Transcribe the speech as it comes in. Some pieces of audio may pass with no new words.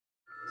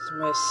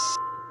Christmas.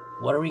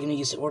 What are we gonna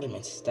use the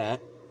ornaments? That's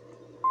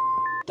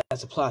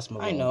a plasma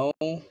ball. I know,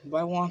 but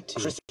I want to.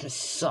 Christmas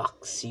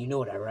sucks. You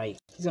know that, right?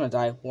 He's gonna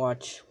die.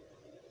 Watch.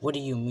 What do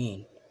you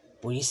mean?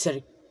 Well, you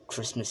said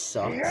Christmas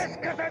sucks.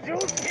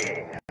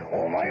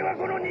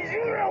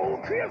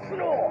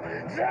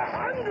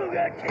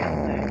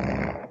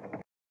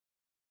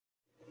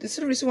 This is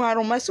the reason why I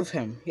don't mess with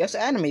him. He has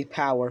anime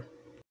power.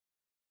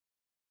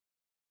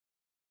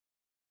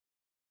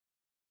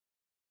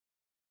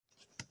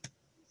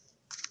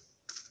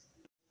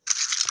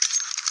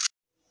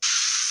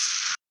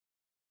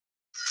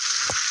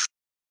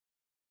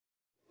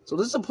 So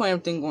this is the point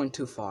of thing going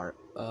too far.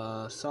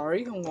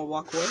 Sorry, I'm gonna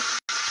walk away.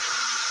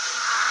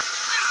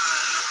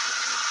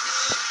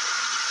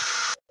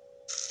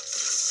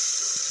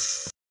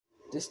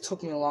 This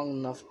took me long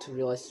enough to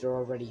realize they're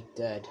already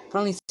dead.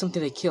 Finally,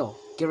 something to kill.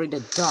 Get ready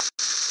to die.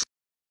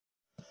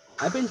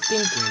 I've been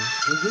thinking,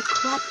 when you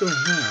clap your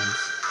hands,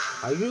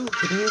 are you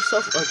hitting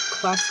yourself or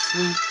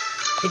classically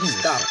hitting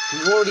yourself?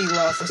 Stop. You already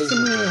lost. What's the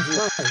meaning of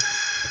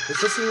life?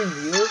 Is this even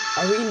real?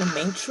 Are we in the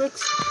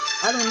Matrix?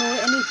 I don't know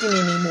anything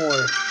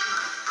anymore.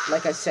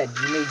 Like I said,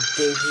 you made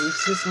Dave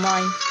lose his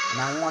mind,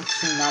 and I want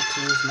you not to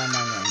lose my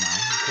mind right now,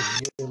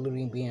 because you're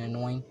literally being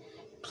annoying.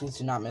 Please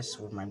do not mess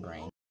with my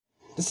brain.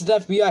 This is the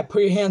FBI.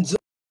 Put your hands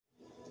up.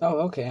 Oh,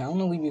 okay. I'm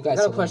gonna leave you guys.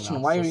 I got a question.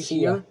 Now. Why are you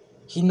here?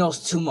 He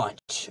knows too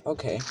much.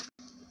 Okay.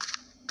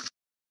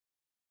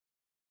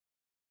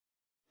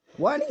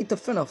 Why do I need to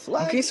fin a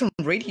flag? Okay, some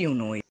radio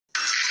noise. The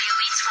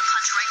elites will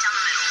punch right down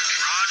the middle.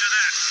 Roger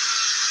that.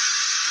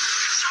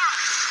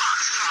 Charlie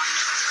Foxtrot.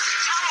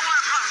 Tower 1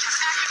 approach has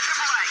active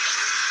AAA.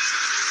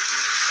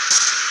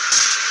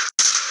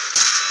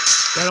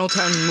 Got no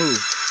time to move.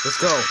 Let's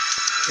go.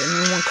 Did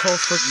anyone call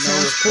for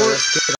transport?